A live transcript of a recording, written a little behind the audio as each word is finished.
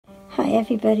Hi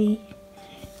everybody,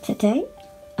 today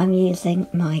I'm using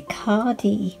my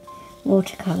Khadi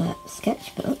watercolor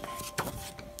sketchbook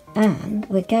and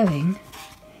we're going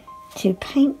to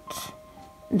paint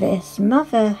this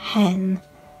mother hen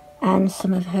and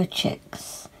some of her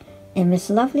chicks in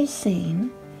this lovely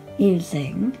scene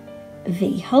using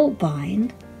the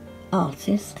Holbein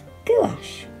Artist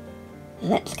Gouache.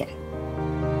 Let's go.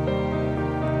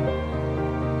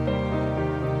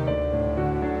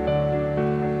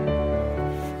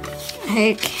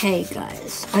 Okay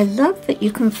guys, I love that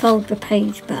you can fold the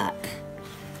page back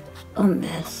on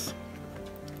this.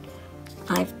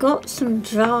 I've got some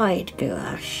dried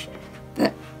gouache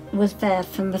that was there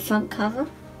from the front cover.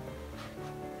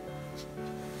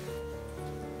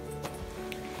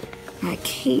 I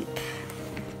keep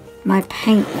my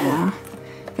paint now,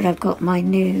 but I've got my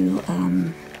new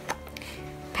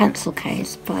pencil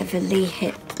case by the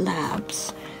Lamy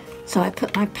Labs, so I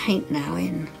put my paint now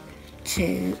in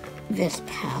to this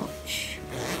pouch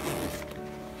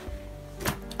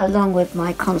along with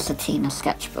my concertina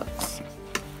sketchbooks.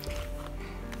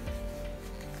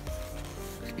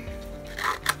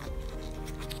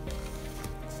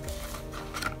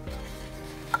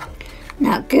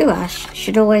 Now gouache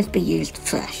should always be used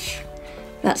fresh.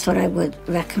 That's what I would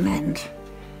recommend.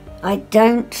 I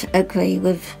don't agree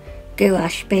with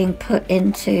gouache being put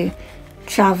into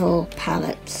travel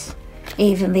palettes,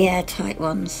 even the airtight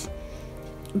ones,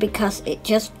 because it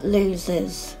just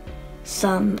loses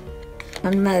some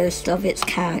and most of its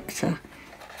character.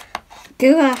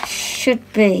 Gouache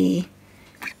should be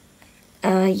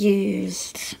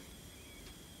used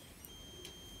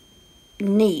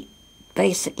neat,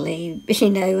 basically, you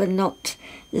know, and not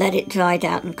let it dry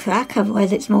out and crack,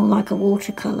 otherwise it's more like a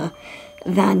watercolour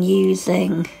than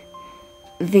using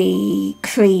the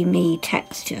creamy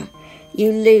texture.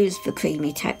 You lose the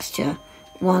creamy texture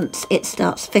once it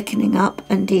starts thickening up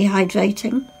and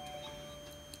dehydrating.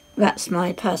 That's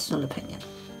my personal opinion.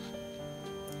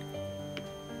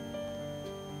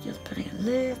 Just putting a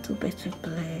little bit of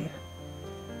blue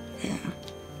there.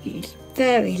 Use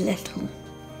very little.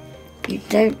 You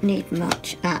don't need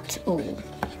much at all.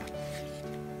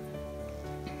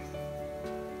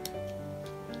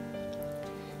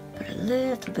 Put a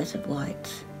little bit of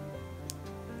white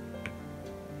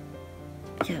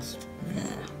just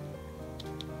there.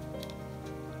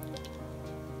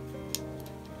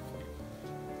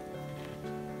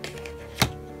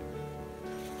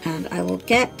 And I will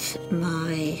get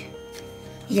my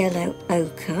yellow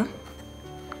ochre,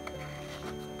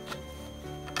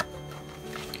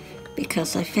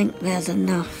 because I think there's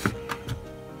enough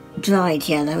dried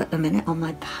yellow at the minute on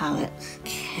my palette.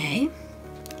 Okay,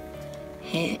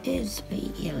 here is the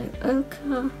yellow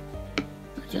ochre.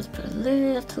 I'll just put a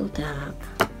little dab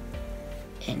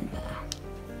in there.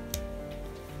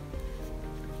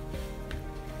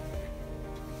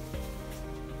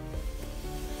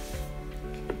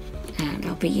 And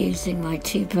I'll be using my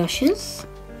two brushes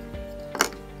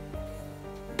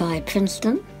by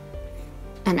Princeton,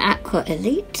 an Aqua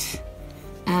Elite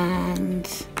and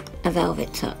a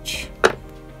Velvet Touch.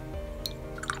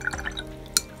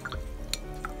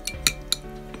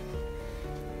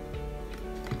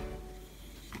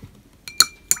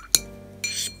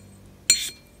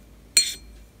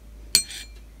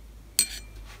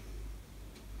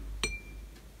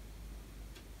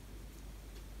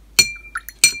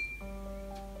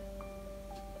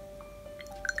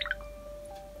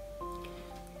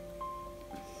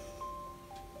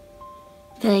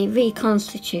 They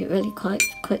reconstitute really quite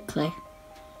quickly,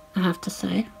 I have to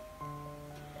say,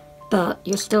 but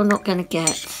you're still not going to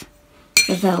get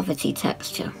the velvety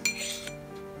texture.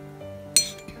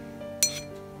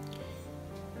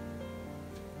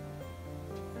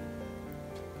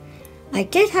 I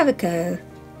did have a go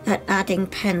at adding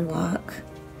pen work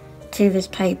to this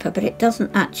paper, but it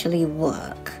doesn't actually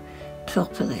work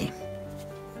properly.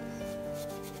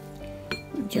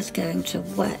 I'm just going to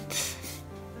wet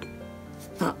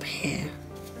up here.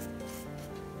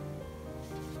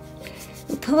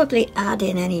 We'll probably add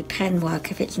in any pen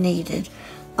work if it's needed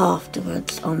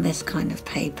afterwards on this kind of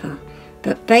paper,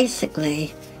 but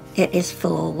basically it is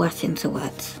for wet into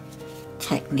wet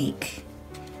technique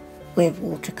with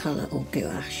watercolor or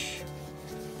gouache.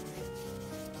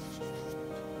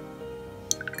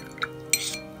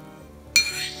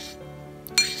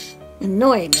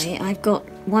 Annoyingly, I've got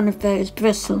one of those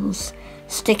bristles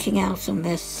sticking out on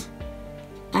this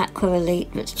Aqua Elite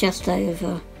that's just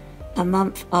over a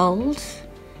month old.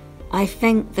 I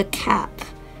think the cap,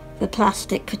 the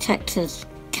plastic protector's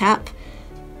cap,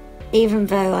 even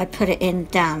though I put it in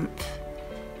damp,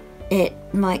 it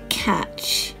might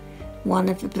catch one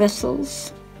of the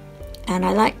bristles And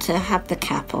I like to have the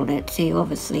cap on it to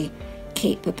obviously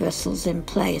keep the bristles in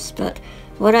place, but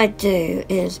what I do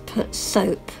is put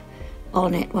soap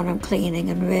on it when I'm cleaning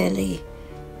and really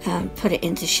put it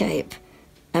into shape,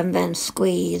 and then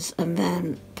squeeze and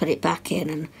then put it back in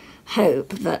and hope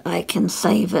that I can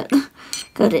save it.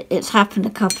 Because it's happened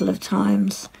a couple of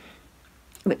times,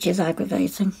 which is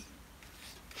aggravating.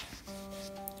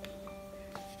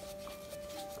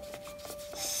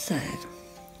 So,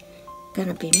 I'm going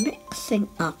to be mixing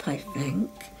up, I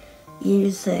think,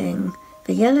 using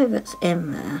the yellow that's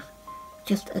in there,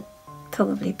 just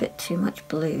probably a bit too much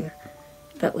blue,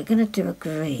 but we're going to do a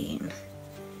green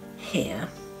here.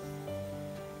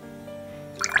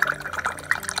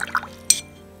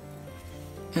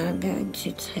 And I'm going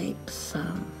to take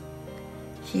some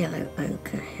yellow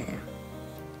ochre here.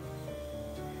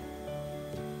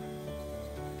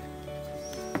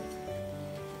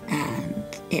 And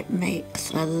it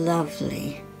makes a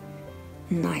lovely,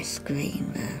 nice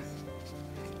green there.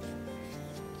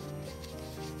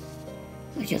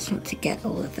 I just want to get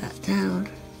all of that down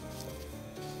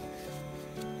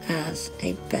as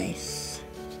a base.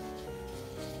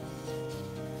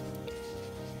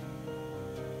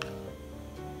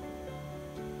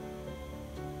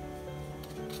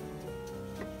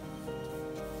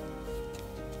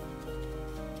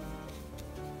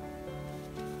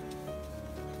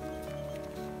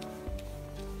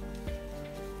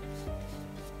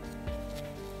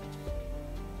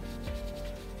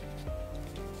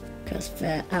 Because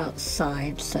they're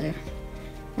outside, so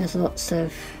there's lots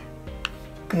of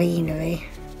greenery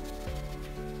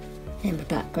in the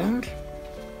background.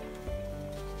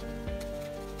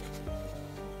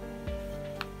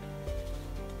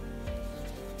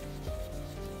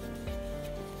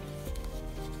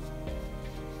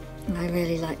 I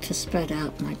really like to spread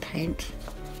out my paint,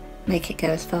 make it go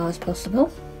as far as possible.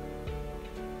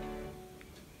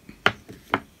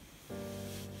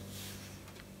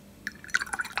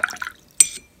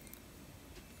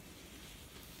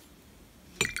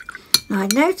 Now I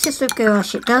noticed with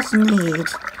gouache it does need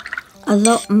a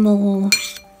lot more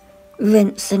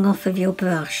rinsing off of your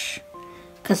brush,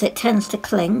 because it tends to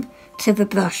cling to the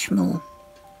brush more.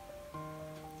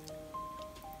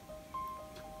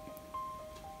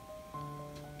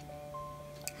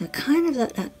 I kind of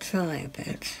let that dry a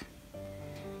bit,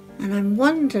 and I'm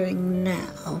wondering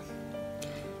now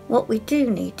what we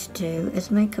do need to do is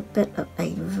make a bit of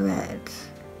a red.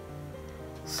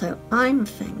 So I'm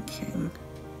thinking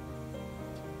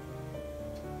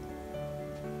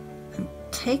I'm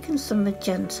taking some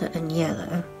magenta and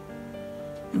yellow,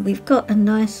 and we've got a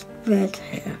nice red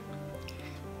here.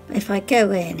 If I go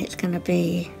in, it's going to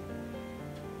be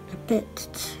a bit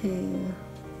too...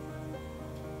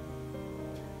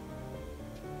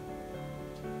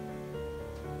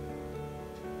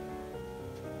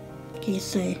 You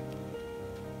see,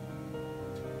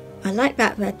 I like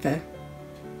that red though,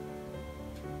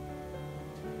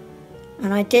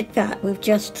 and I did that with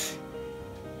just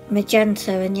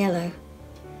magenta and yellow.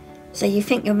 So you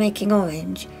think you're making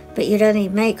orange, but you'd only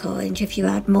make orange if you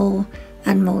add more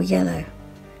and more yellow.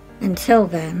 Until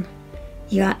then,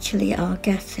 you actually are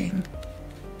getting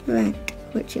red,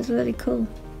 which is really cool.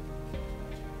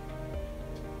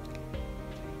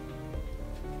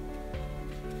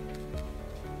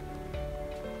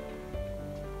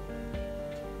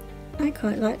 I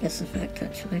quite like this effect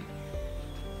actually.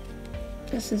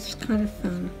 This is kind of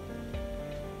fun.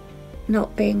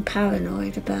 Not being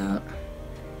paranoid about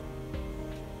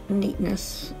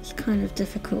neatness. It's kind of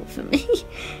difficult for me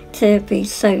to be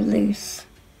so loose.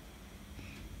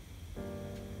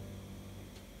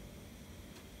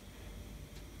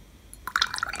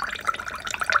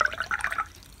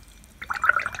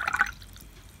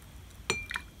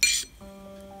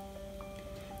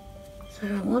 So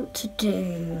I want to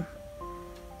do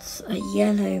a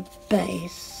yellow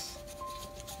base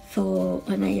for,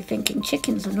 I know you're thinking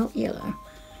chickens are not yellow.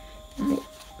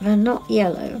 They're not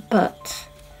yellow, but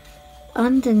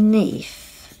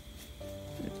underneath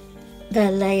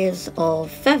their layers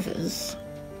of feathers,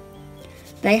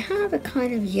 they have a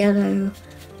kind of yellow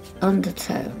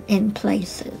undertone in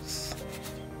places,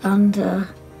 under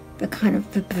the kind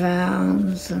of the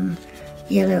browns and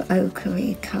yellow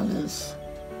ochre colours.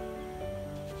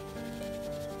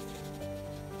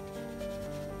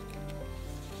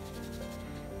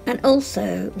 And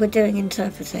also, we're doing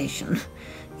interpretation,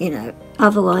 you know,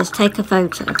 otherwise take a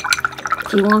photo.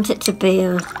 If you want it to be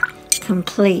a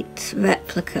complete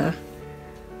replica,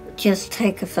 just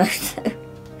take a photo.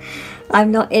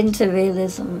 I'm not into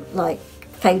realism, like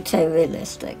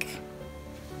photorealistic.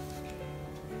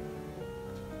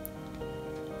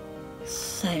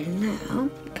 So now,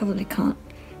 you probably can't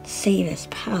see this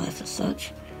palette as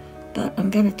such, but I'm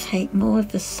going to take more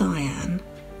of the cyan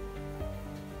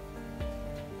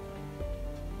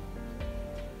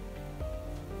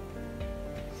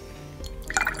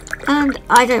and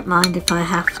I don't mind if I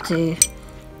have to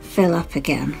fill up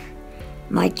again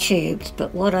my tubes,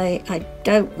 but what I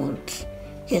don't want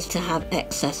is to have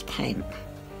excess paint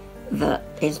that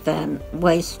is then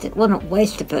wasted, well not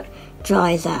wasted but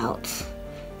dries out.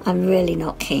 I'm really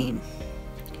not keen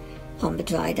on the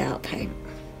dried out paint,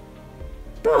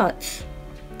 but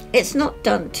it's not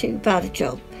done too bad a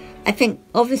job. I think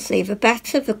obviously the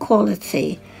better the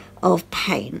quality of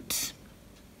paint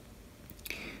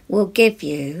will give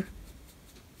you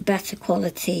better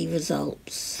quality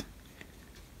results,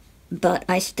 but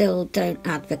I still don't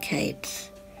advocate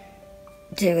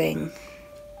doing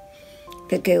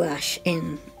the gouache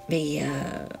in the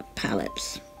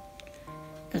palettes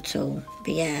at all,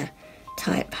 the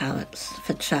air-tight palettes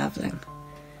for travelling.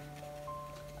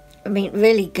 I mean,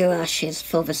 really gouache is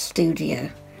for the studio,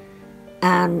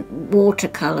 and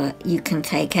watercolour you can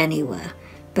take anywhere,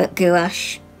 but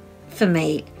gouache, for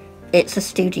me, it's a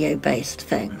studio-based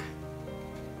thing.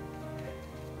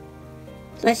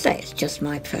 As I say, it's just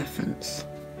my preference.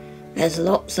 There's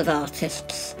lots of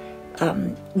artists,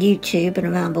 YouTube and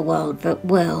around the world, that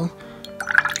will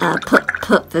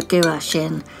put the gouache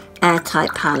in airtight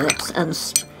palettes and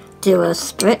do a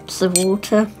spritz of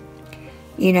water,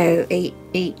 you know,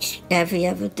 every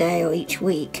other day or each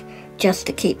week, just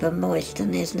to keep them moist,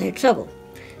 and there's no trouble.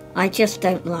 I just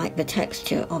don't like the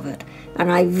texture of it,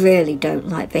 and I really don't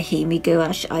like the Hahnemeühle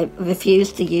gouache. I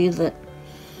refuse to use it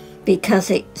because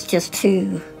it's just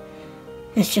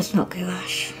not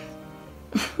gouache.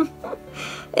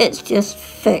 It's just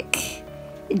thick,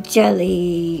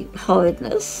 jelly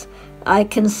horridness. I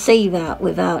can see that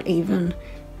without even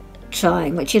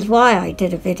trying, which is why I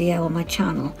did a video on my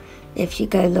channel. If you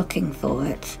go looking for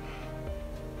it,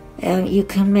 you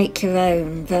can make your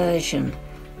own version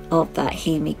of that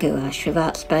Hahnemeühle gouache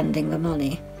without spending the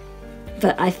money.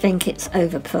 But I think it's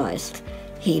overpriced,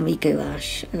 Hahnemeühle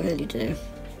gouache, I really do.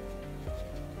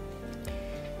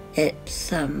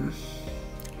 It's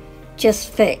just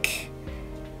thick.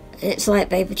 It's like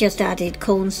they've just added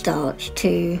cornstarch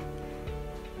to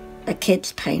a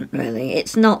kid's paint, really.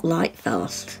 It's not light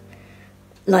fast.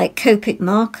 Like Copic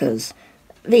markers,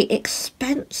 the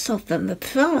expense of them, the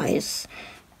price,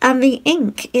 and the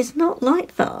ink is not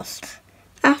light fast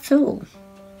at all.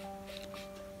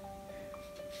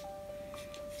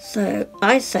 So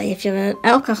I say, if you're an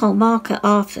alcohol marker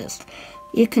artist,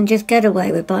 you can just get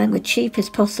away with buying the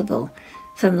cheapest possible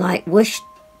from like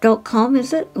wish.com,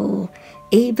 is it? Or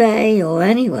eBay or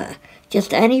anywhere.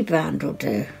 Just any brand will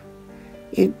do.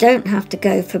 You don't have to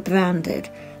go for branded,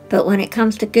 but when it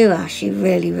comes to gouache, you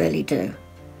really, really do.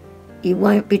 You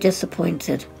won't be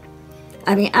disappointed.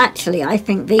 I mean, actually, I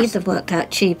think these have worked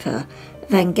out cheaper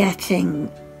than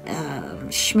getting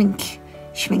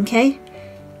schminke.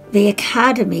 The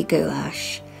Academy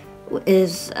gouache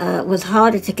was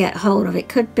harder to get hold of. It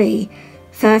could be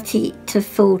 30 to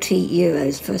 40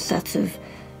 euros for a set of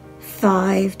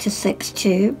 5 to 6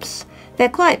 tubes. They're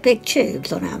quite big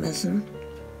tubes on Amazon.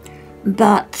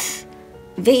 But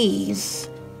these,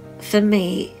 for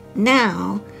me,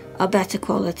 now are better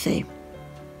quality.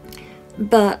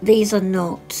 But these are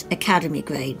not Academy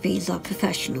grade, these are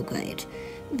professional grade.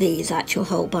 These actual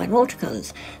Holbein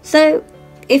watercolors. So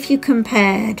if you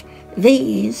compared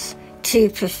these to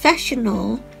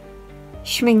professional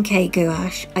schminke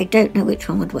gouache, I don't know which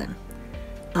one would win.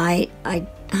 I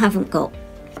haven't got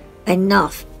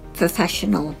enough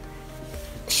professional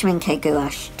schminke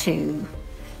gouache to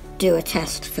do a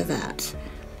test for that.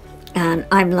 And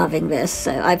I'm loving this,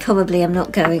 so I probably am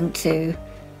not going to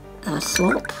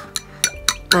swap.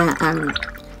 And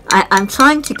I'm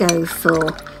trying to go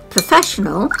for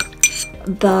professional,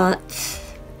 but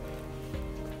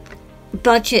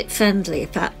budget friendly,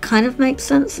 if that kind of makes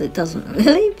sense. It doesn't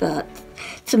really, but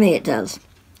to me it does.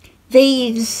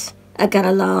 These are going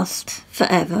to last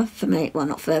forever for me. Well,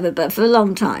 not forever, but for a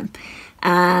long time.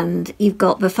 And you've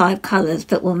got the 5 colours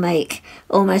that will make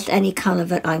almost any colour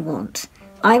that I want.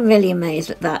 I'm really amazed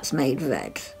that that's made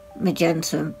red,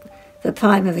 magenta, the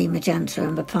primary magenta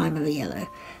and the primary yellow.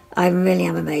 I really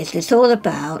am amazed. It's all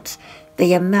about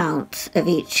the amount of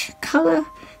each colour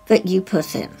that you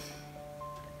put in.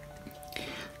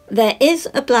 There is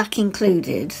a black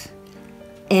included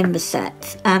in the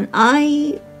set, and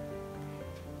I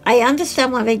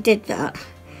understand why they did that,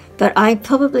 but I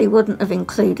probably wouldn't have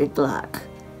included black.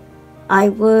 I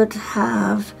would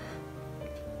have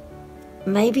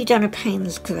maybe done a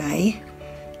Payne's grey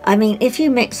I mean, if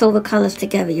you mix all the colours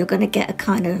together, you're going to get a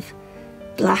kind of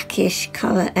blackish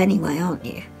colour anyway, aren't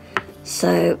you?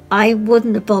 So I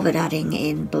wouldn't have bothered adding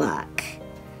in black,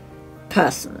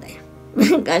 personally.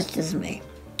 That's just me.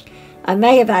 I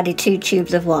may have added 2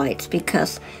 tubes of white,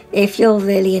 because if you're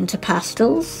really into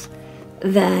pastels,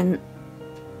 then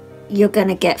you're going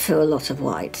to get through a lot of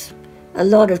white. A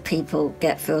lot of people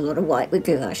get through a lot of white with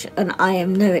gouache, and I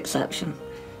am no exception.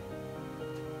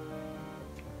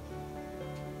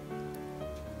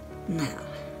 Now,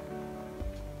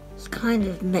 it's kind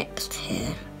of mixed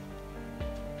here,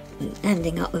 and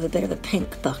ending up with a bit of a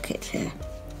pink bucket here.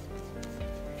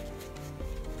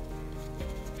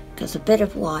 Because a bit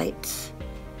of white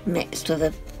mixed with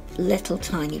a little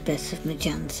tiny bit of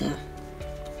magenta.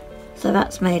 So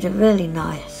that's made a really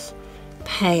nice,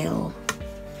 pale,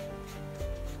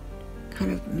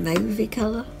 kind of mauvey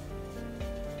colour.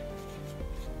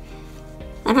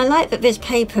 And I like that this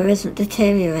paper isn't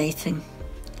deteriorating.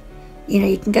 You know,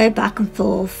 you can go back and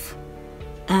forth,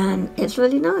 and it's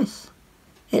really nice.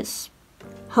 It's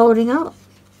holding up.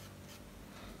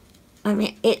 I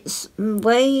mean, it's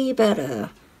way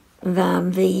better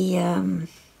than the,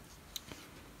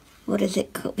 what is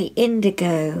it called? The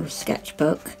Indigo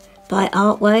sketchbook by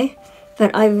Artway,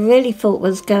 that I really thought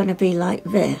was going to be like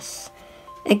this.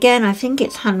 Again, I think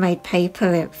it's handmade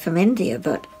paper from India,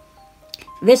 but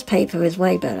this paper is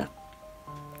way better.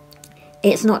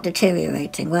 It's not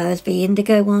deteriorating, whereas the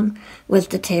Indigo one was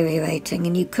deteriorating,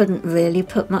 and you couldn't really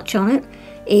put much on it.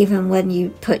 Even when you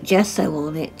put gesso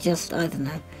on it, just, I don't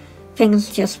know, things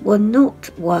just were not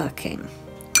working.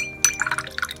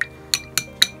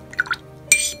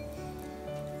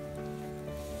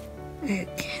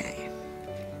 Okay,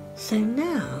 so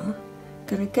now I'm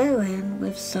going to go in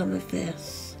with some of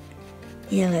this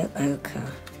yellow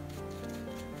ochre.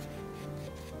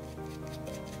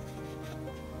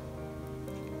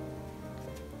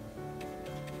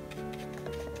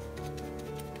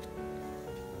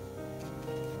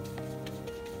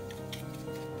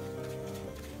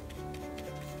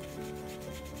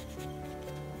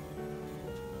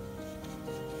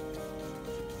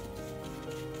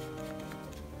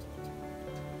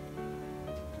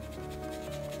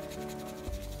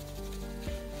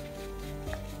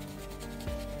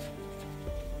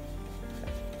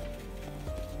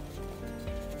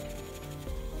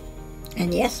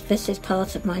 And yes, this is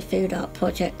part of my food art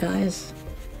project, guys,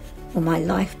 or my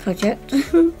life project.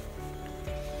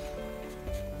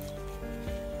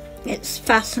 It's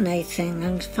fascinating.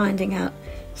 I'm finding out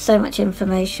so much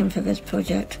information for this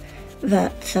project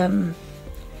that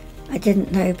I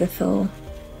didn't know before.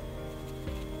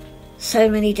 So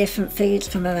many different foods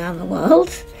from around the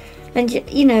world. And,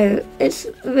 you know, it's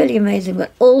really amazing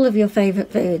that all of your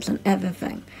favourite foods and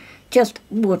everything just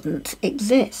wouldn't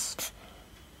exist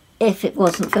if it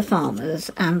wasn't for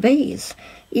farmers and bees.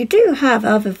 You do have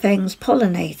other things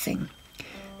pollinating,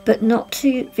 but not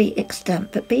to the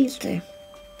extent that bees do.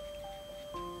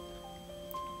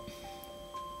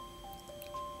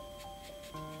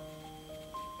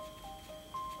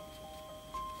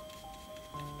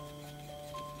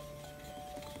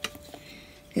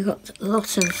 You've got a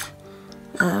lot of,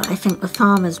 I think the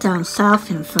farmers down south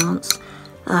in France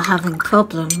are having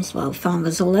problems. Well,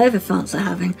 farmers all over France are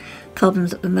having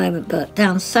problems at the moment, but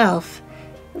down south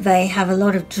they have a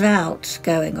lot of drought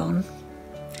going on,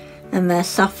 and they're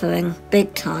suffering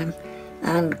big time,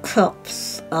 and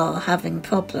crops are having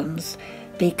problems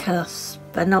because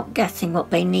they're not getting what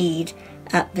they need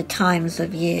at the times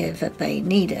of year that they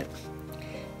need it.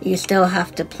 You still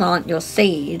have to plant your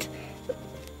seed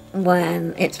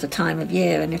when it's the time of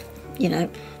year, and if, you know,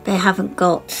 they haven't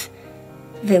got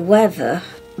the weather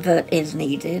that is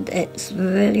needed, it's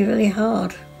really, really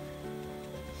hard.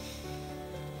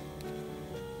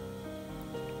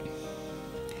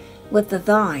 With the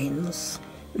vines,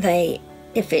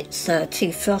 if it's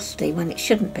too frosty when it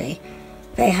shouldn't be,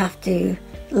 they have to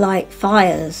light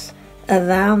fires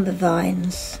around the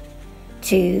vines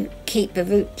to keep the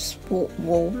roots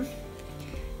warm,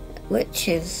 which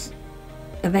is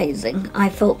amazing. I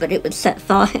thought that it would set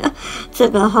fire to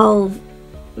the whole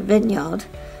vineyard,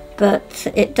 but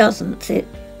it doesn't.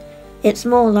 It's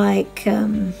more like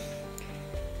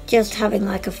just having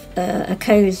like a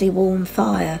cozy warm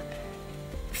fire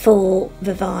for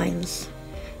the vines,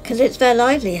 because it's their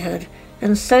livelihood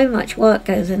and so much work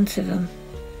goes into them.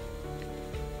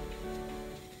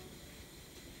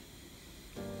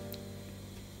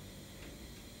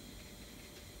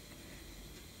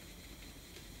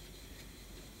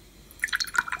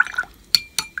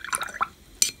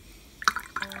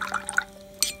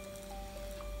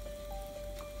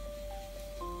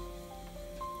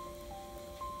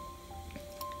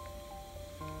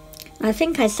 I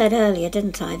think I said earlier,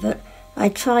 didn't I, that I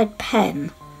tried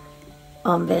pen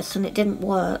on this and it didn't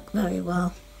work very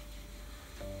well.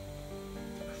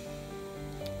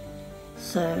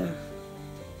 So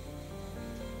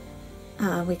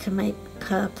we can make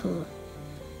purple,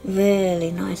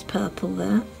 really nice purple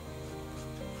there.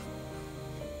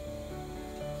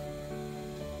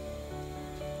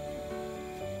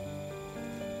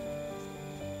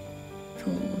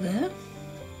 Pull there.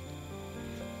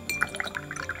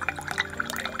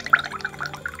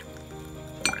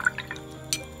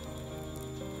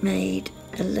 Made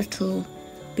a little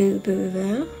boo-boo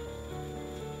there.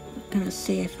 I'm going to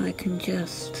see if I can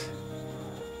just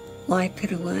wipe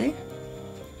it away.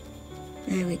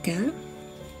 There we go.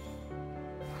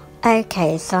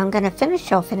 Okay, so I'm going to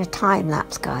finish off in a time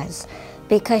lapse, guys,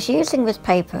 because using this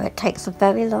paper it takes a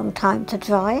very long time to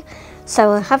dry, so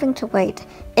we're having to wait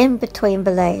in between the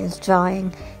layers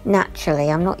drying naturally.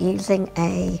 I'm not using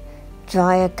a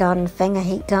dryer gun thing, a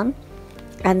heat gun.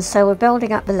 And so we're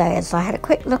building up the layers. I had a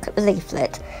quick look at the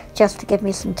leaflet just to give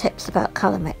me some tips about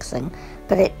colour mixing,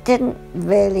 but it didn't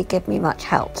really give me much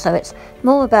help. So it's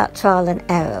more about trial and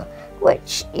error,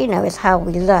 which, you know, is how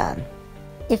we learn.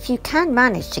 If you can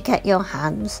manage to get your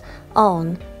hands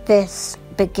on this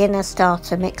beginner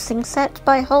starter mixing set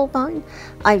by Holbein,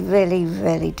 I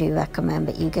really do recommend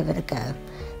that you give it a go.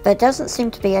 There doesn't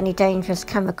seem to be any dangerous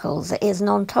chemicals. It is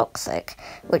non-toxic,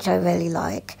 which I really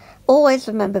like. Always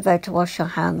remember though to wash your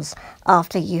hands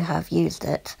after you have used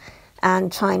it,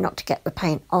 and try not to get the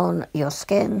paint on your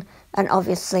skin, and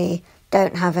obviously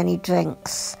don't have any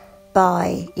drinks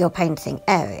by your painting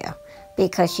area,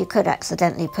 because you could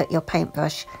accidentally put your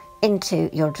paintbrush into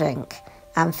your drink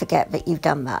and forget that you've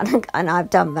done that. And I've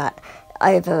done that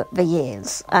over the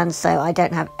years, and so I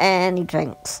don't have any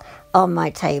drinks on my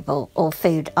table or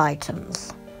food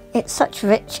items. It's such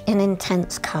rich and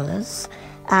intense colours,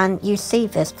 and you see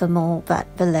this the more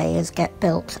that the layers get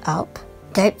built up.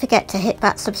 Don't forget to hit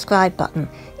that subscribe button.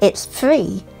 It's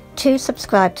free to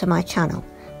subscribe to my channel.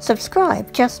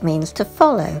 Subscribe just means to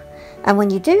follow, and when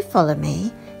you do follow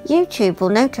me, YouTube will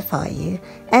notify you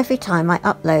every time I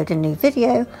upload a new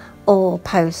video or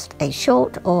post a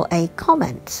short or a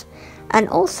comment. And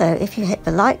also, if you hit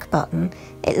the like button,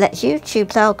 it lets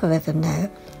YouTube's algorithm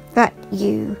know that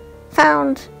you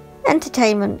found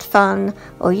entertainment, fun,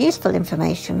 or useful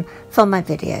information from my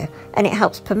video, and it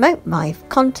helps promote my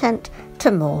content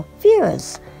to more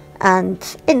viewers. And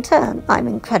in turn, I'm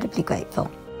incredibly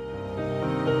grateful.